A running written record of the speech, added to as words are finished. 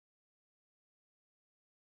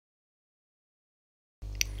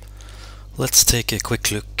Let's take a quick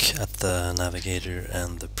look at the navigator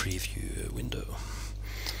and the preview window.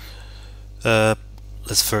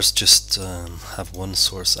 Let's first just have one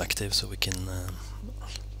source active so we can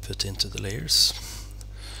put into the layers.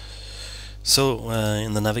 So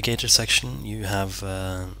in the navigator section you have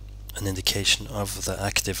an indication of the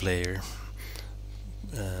active layer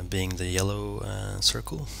being the yellow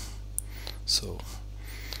circle.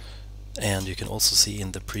 And you can also see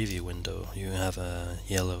in the preview window you have a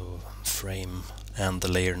yellow frame and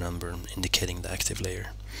the layer number indicating the active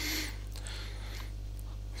layer.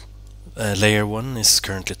 Layer 1 is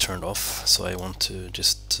currently turned off, so I want to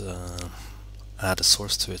just add a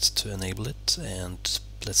source to it to enable it, and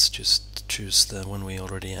let's just choose the one we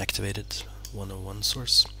already activated, 101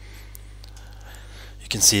 source. You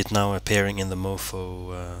can see it now appearing in the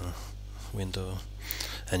MoFo window,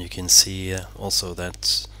 and you can see also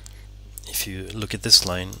that if you look at this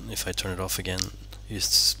line, if I turn it off again, you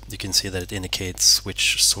can see that it indicates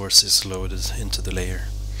which source is loaded into the layer.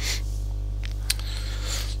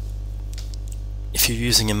 If you're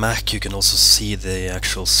using a Mac, you can also see the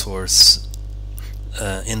actual source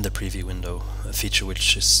in the preview window, a feature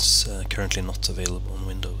which is currently not available on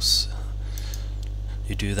Windows.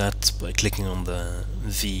 You do that by clicking on the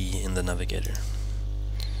V in the navigator.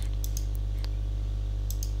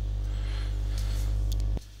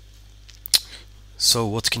 So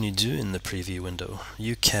what can you do in the preview window?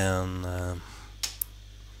 You can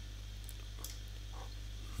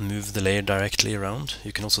move the layer directly around.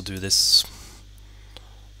 You can also do this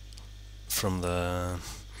from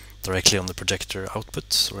directly on the projector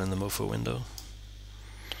output or in the MoFo window.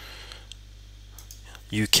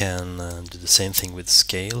 You can do the same thing with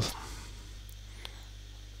scale.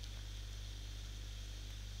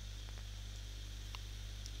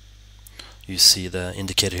 You see the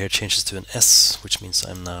indicator here changes to an S, which means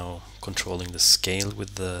I'm now controlling the scale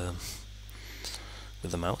with the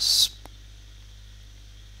mouse.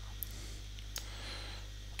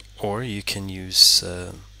 Or you can use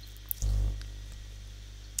the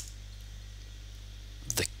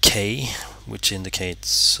K, which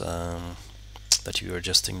indicates that you are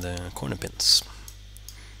adjusting the corner pins.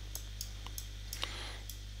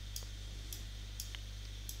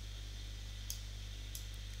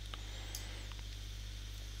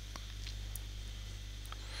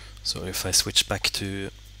 So if I switch back to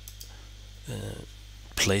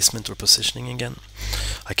placement or positioning again,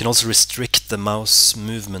 I can also restrict the mouse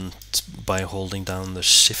movement by holding down the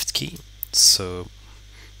Shift key. So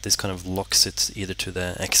this kind of locks it either to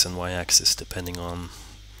the X and Y axis depending on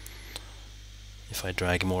if I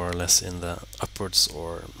drag more or less in the upwards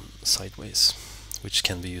or sideways, which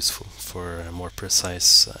can be useful for a more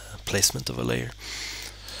precise placement of a layer.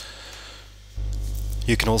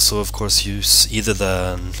 You can also of course use either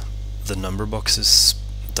the number boxes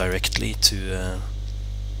directly to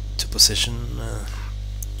position,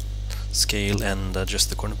 scale and adjust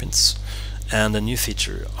the corner pins. And a new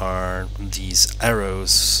feature are these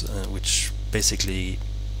arrows, which basically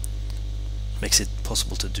makes it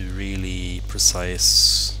possible to do really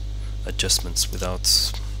precise adjustments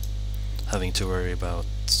without having to worry about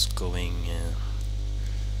going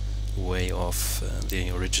way off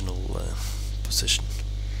the original position.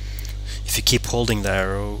 If you keep holding the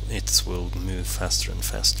arrow, it will move faster and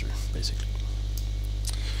faster, basically.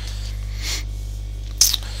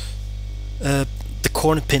 The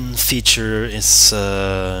corner pin feature is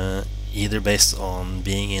either based on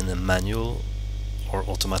being in a manual or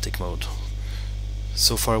automatic mode.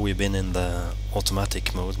 So far we've been in the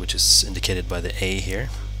automatic mode, which is indicated by the A here.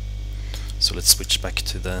 So let's switch back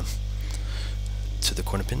to the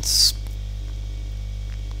corner pins.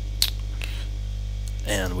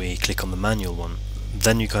 And we click on the manual one.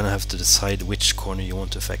 Then you kind of have to decide which corner you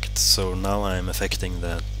want to affect. So now I'm affecting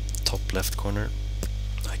the top left corner.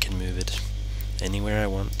 I can move it anywhere I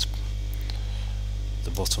want. The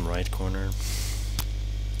bottom right corner,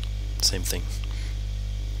 same thing.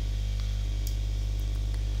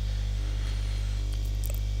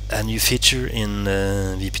 A new feature in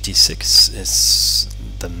VPT 6 is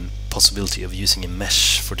the possibility of using a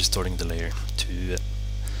mesh for distorting the layer. To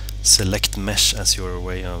select mesh as your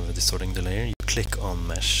way of distorting the layer, you click on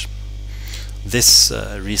mesh. This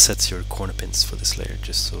resets your corner pins for this layer,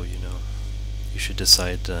 just so you know. You should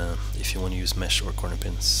decide if you want to use mesh or corner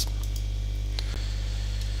pins.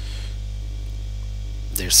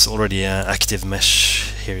 There's already an active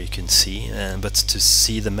mesh here, you can see, but to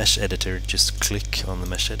see the mesh editor, just click on the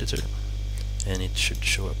mesh editor and it should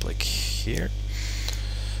show up like here.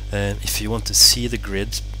 If you want to see the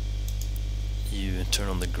grid, you turn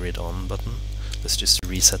on the grid on button. Let's just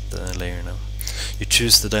reset the layer now. You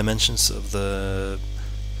choose the dimensions of the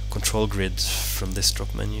control grid from this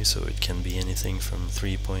drop menu, so it can be anything from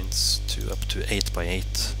 3 points to up to 8 by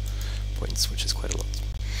 8 points, which is quite a lot.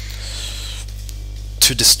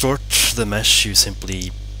 To distort the mesh, you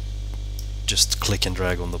simply just click and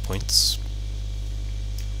drag on the points.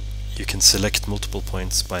 You can select multiple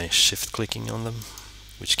points by shift clicking on them,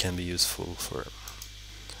 which can be useful for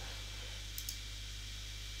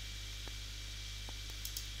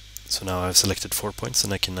so now I've selected 4 points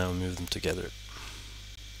and I can now move them together.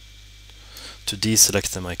 To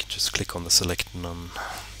deselect them, I can just click on the select none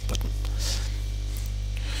button.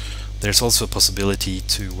 There's also a possibility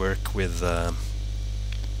to work with the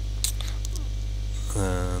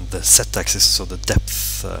set axis, so the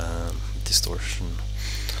depth distortion.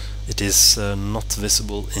 It is not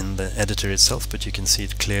visible in the editor itself, but you can see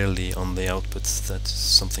it clearly on the output that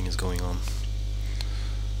something is going on.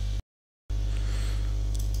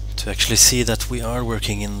 To actually see that we are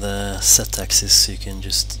working in the set axis, you can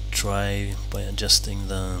just try by adjusting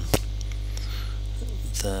the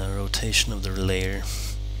rotation of the layer,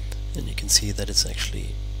 and you can see that it's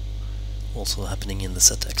actually also happening in the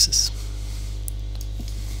set axis.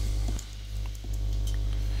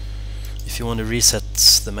 If you want to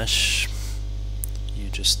reset the mesh, you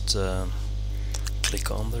just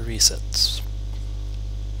click on the reset.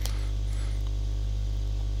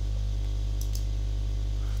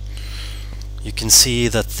 You can see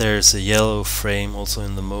that there's a yellow frame also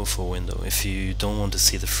in the MoFo window. If you don't want to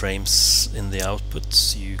see the frames in the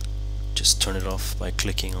outputs, you just turn it off by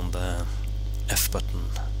clicking on the F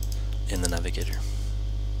button in the navigator.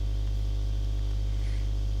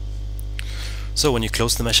 So when you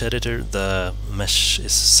close the mesh editor, the mesh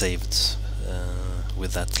is saved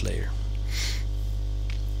with that layer.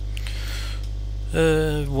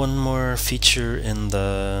 One more feature in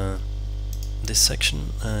this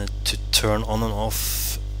section, to turn on and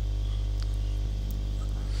off,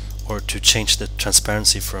 or to change the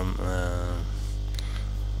transparency from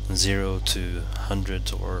 0 to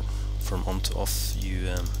 100 or from on to off,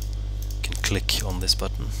 you can click on this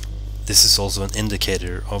button. This is also an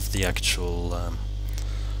indicator of the actual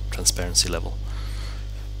transparency level.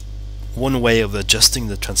 One way of adjusting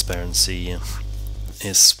the transparency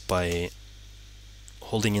is by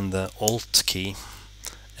holding in the Alt key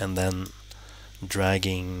and then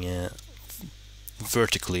dragging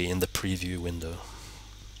vertically in the preview window.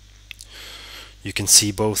 You can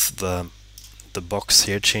see both the box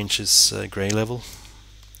here changes gray level,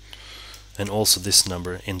 and also this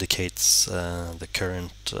number indicates the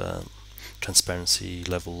current transparency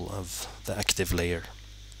level of the active layer.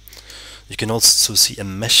 You can also see a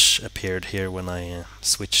mesh appeared here when I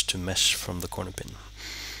switched to mesh from the corner pin,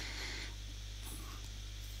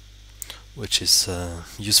 which is a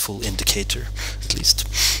useful indicator, at least.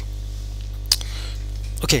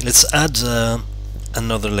 Okay, let's add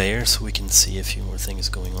another layer so we can see a few more things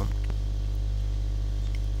going on.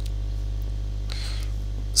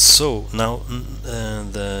 So now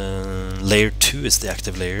the layer 2 is the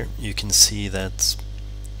active layer. You can see that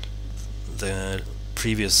the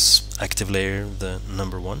previous active layer, the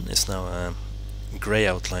number 1, is now a gray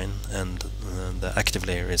outline, and the active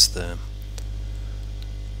layer is the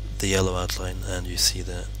yellow outline, and you see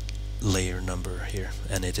the layer number here,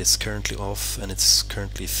 and it is currently off and it's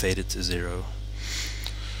currently faded to 0.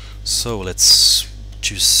 So let's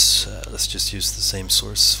just use the same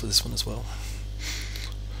source for this one as well,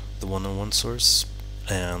 the 101 source,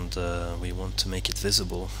 and we want to make it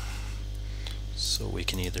visible, so we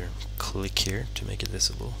can either click here to make it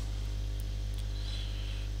visible.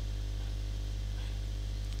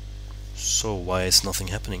 So why is nothing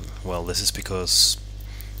happening? Well, this is because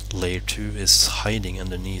layer 2 is hiding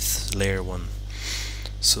underneath layer 1,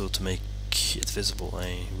 so to make it visible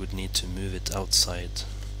I would need to move it outside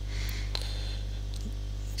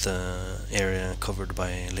the area covered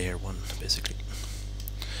by layer 1, basically.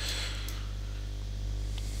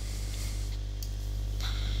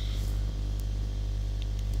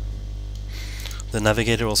 The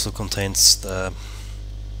navigator also contains the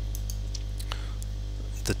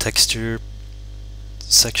texture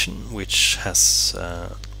section, which has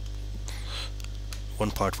one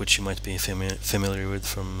part which you might be familiar with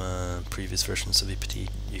from previous versions of VPT.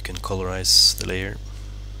 You can colorize the layer.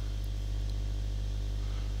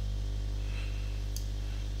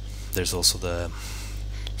 There's also the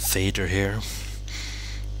fader here,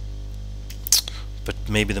 but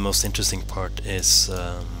maybe the most interesting part is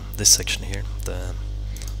this section here, the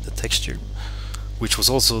texture, which was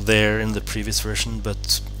also there in the previous version,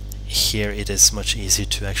 but here it is much easier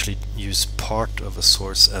to actually use part of a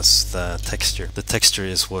source as the texture. The texture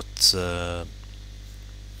is what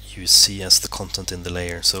you see as the content in the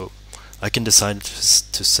layer. So I can decide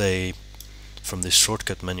to say from this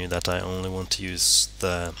shortcut menu that I only want to use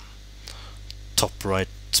the top right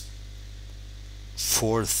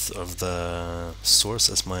fourth of the source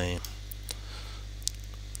as my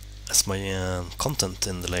content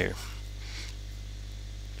in the layer.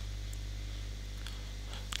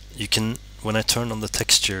 You can, when I turn on the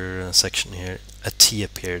texture section here, a T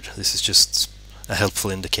appeared. This is just a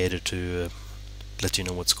helpful indicator to let you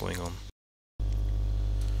know what's going on.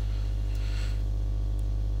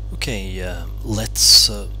 Okay,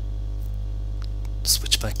 let's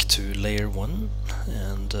switch back to layer 1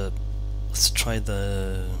 and let's try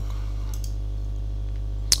the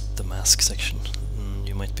mask section.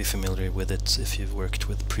 You might be familiar with it if you've worked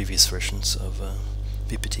with previous versions of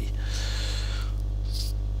VPT.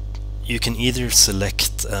 You can either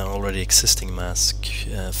select an already existing mask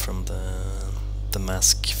from the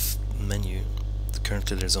mask menu.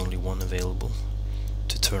 Currently there's only one available.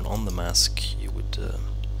 To turn on the mask, you would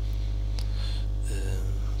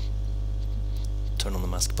turn on the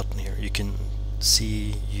mask button here. You can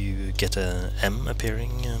see you get a M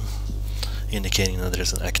appearing, indicating that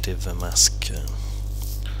there's an active mask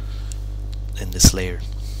in this layer.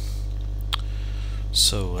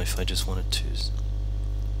 So if I just wanted to,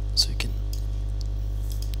 so you can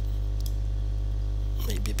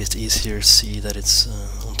maybe a bit easier see that it's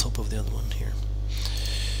on top of the other one here.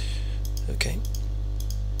 Okay.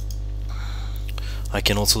 I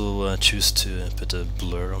can also choose to put a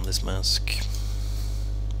blur on this mask.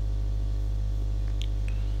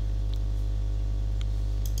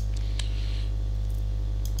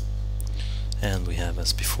 And we have,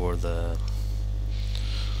 as before, the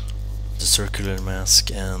circular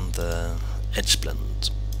mask and the edge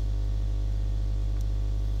blend.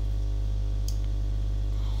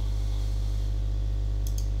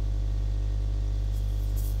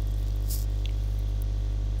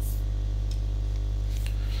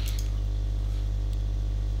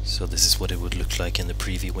 So this is what it would look like in the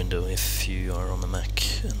preview window if you are on the Mac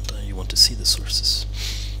and you want to see the sources.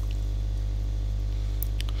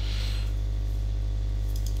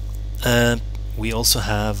 We also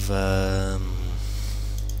have a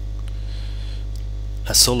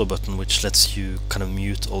solo button which lets you kind of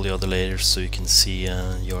mute all the other layers so you can see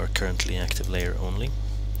your currently active layer only.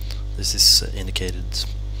 This is indicated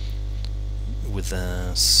with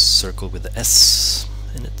a circle with the S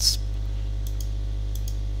in it.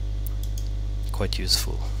 Quite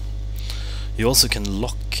useful. You also can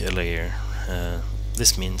lock a layer.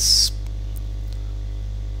 This means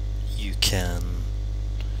you can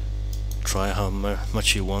try how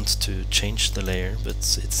much you want to change the layer, but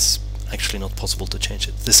it's actually not possible to change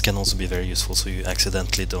it. This can also be very useful so you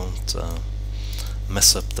accidentally don't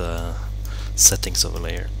mess up the settings of a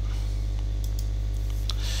layer.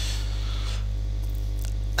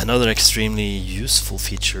 Another extremely useful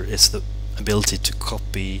feature is the ability to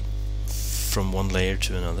copy from one layer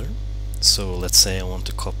to another. So let's say I want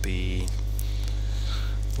to copy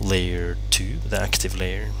layer 2, the active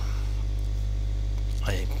layer.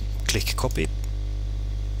 I click copy,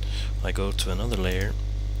 I go to another layer,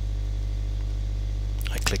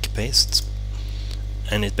 I click paste,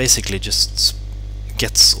 and it basically just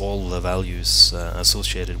gets all the values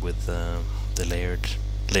associated with the layer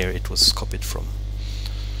it was copied from.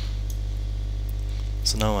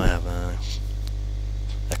 So now I have a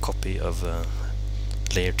copy of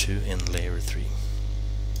layer 2 in layer 3.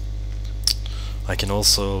 I can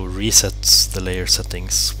also reset the layer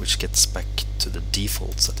settings, which gets back to the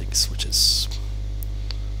default settings, which is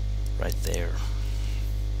right there.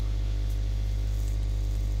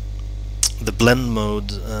 The blend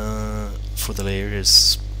mode for the layer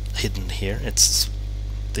is hidden here. It's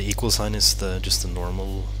the equal sign is just the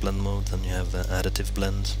normal blend mode, then you have the additive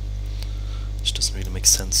blend, which doesn't really make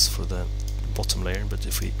sense for the bottom layer, but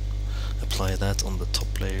if we apply that on the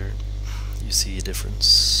top layer, you see a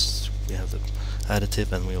difference. We have the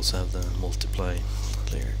additive and we also have the multiply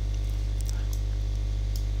layer.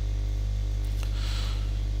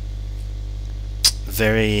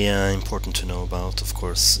 Very important to know about, of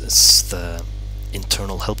course, is the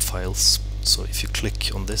internal help files. So if you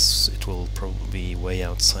click on this, it will probably be way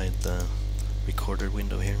outside the recorder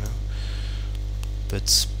window here now.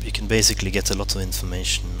 But you can basically get a lot of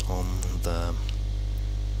information on the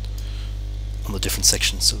different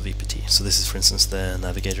sections of VPT. So this is, for instance, the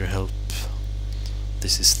navigator help.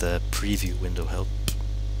 This is the preview window help.